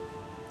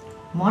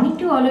Morning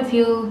to all of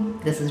you.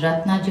 This is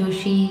Ratna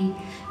Joshi,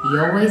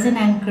 your voice and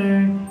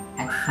anchor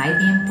at 5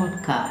 a.m.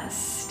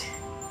 podcast.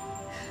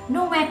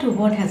 No matter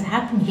what has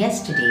happened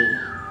yesterday,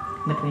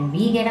 but when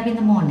we get up in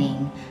the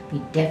morning, we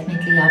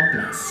definitely are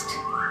blessed.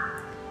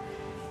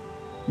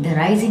 The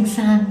rising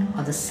sun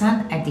or the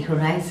sun at the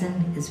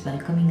horizon is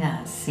welcoming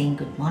us, saying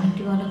good morning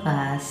to all of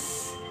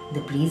us.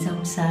 The breeze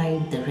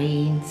outside, the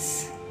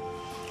rains,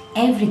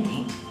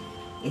 everything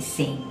is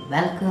saying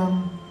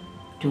welcome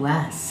to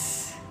us.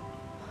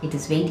 It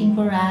is waiting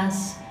for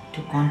us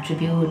to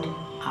contribute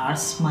our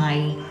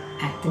smile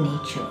at the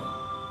nature.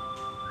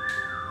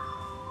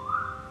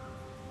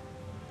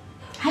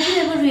 Have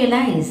you ever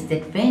realized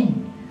that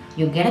when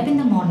you get up in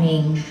the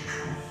morning,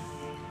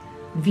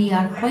 we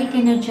are quite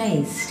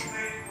energized?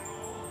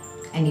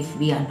 And if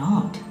we are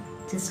not,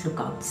 just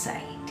look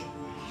outside.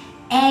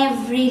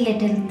 Every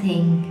little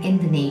thing in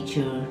the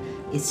nature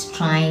is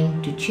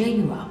trying to cheer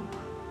you up.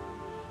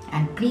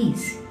 And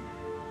please,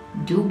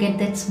 do get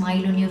that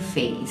smile on your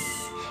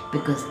face,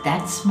 because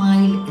that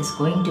smile is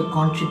going to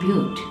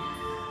contribute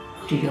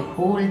to your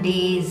whole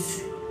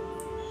day's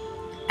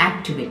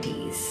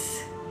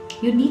activities.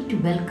 You need to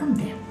welcome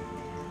them.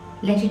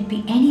 Let it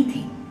be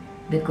anything,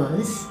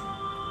 because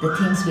the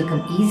things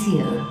become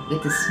easier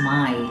with a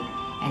smile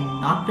and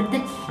not with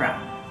that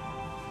frown.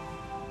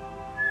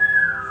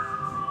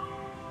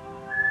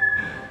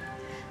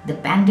 The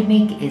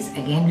pandemic is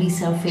again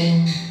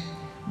resurfacing.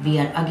 We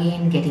are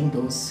again getting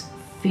those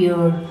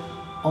fear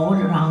all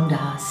around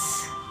us.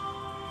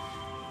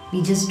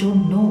 We just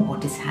don't know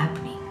what is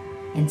happening.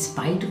 In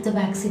spite of the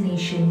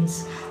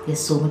vaccinations, there's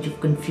so much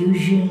of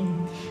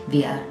confusion.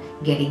 We are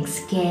getting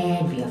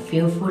scared. We are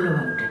fearful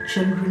about our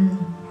children.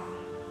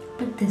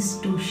 But this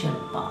too shall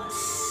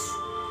pass.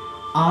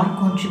 Our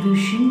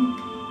contribution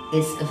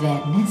is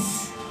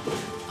awareness.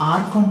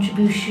 Our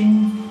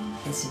contribution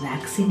is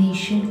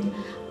vaccination.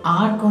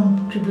 Our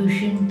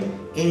contribution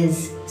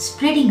is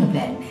spreading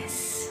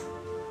awareness,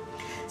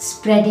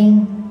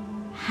 spreading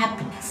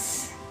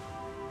happiness,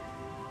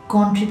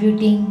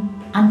 contributing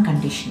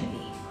unconditionally.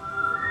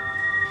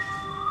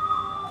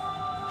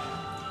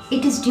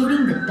 It is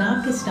during the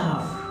darkest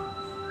hour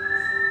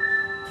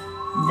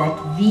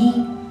that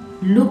we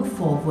look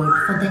forward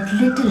for that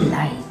little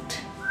light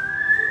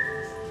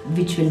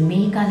which will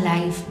make our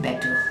life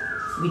better,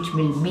 which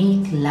will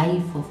make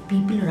life of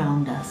people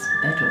around us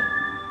better.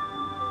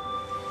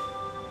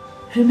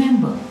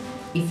 Remember,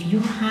 if you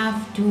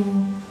have to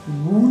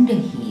wound a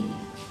heel,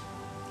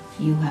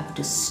 you have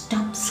to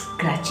stop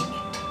scratching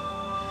it.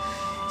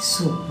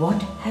 So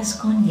what has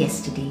gone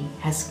yesterday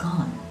has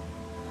gone.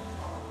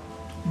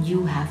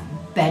 You have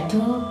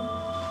better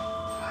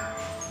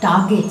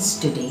targets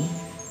today,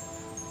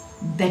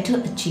 better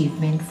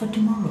achievement for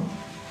tomorrow.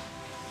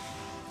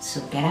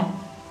 So get up,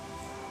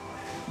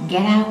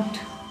 get out,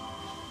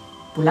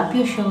 pull up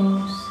your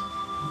shoes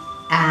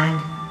and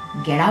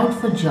get out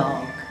for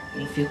jog.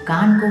 If you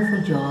can't go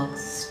for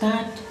jogs,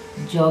 start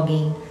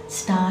jogging,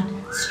 start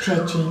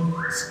stretching,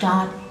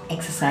 start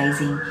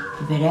exercising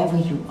wherever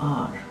you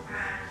are.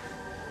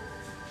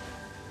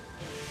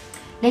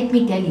 Let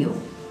me tell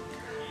you,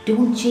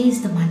 don't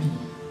chase the money,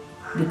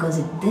 because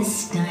at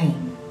this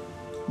time,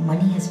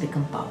 money has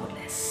become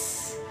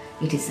powerless.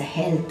 It is the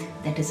health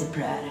that is a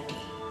priority.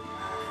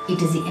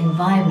 It is the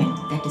environment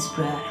that is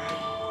priority.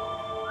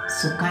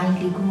 So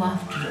kindly go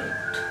after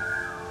it.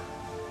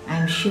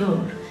 I'm sure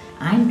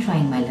I'm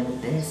trying my level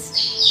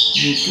best.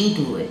 You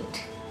do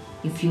it.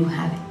 If you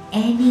have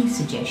any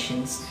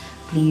suggestions,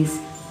 please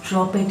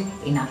drop it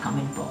in our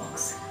comment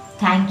box.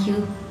 Thank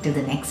you. Till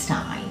the next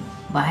time.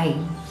 Bye.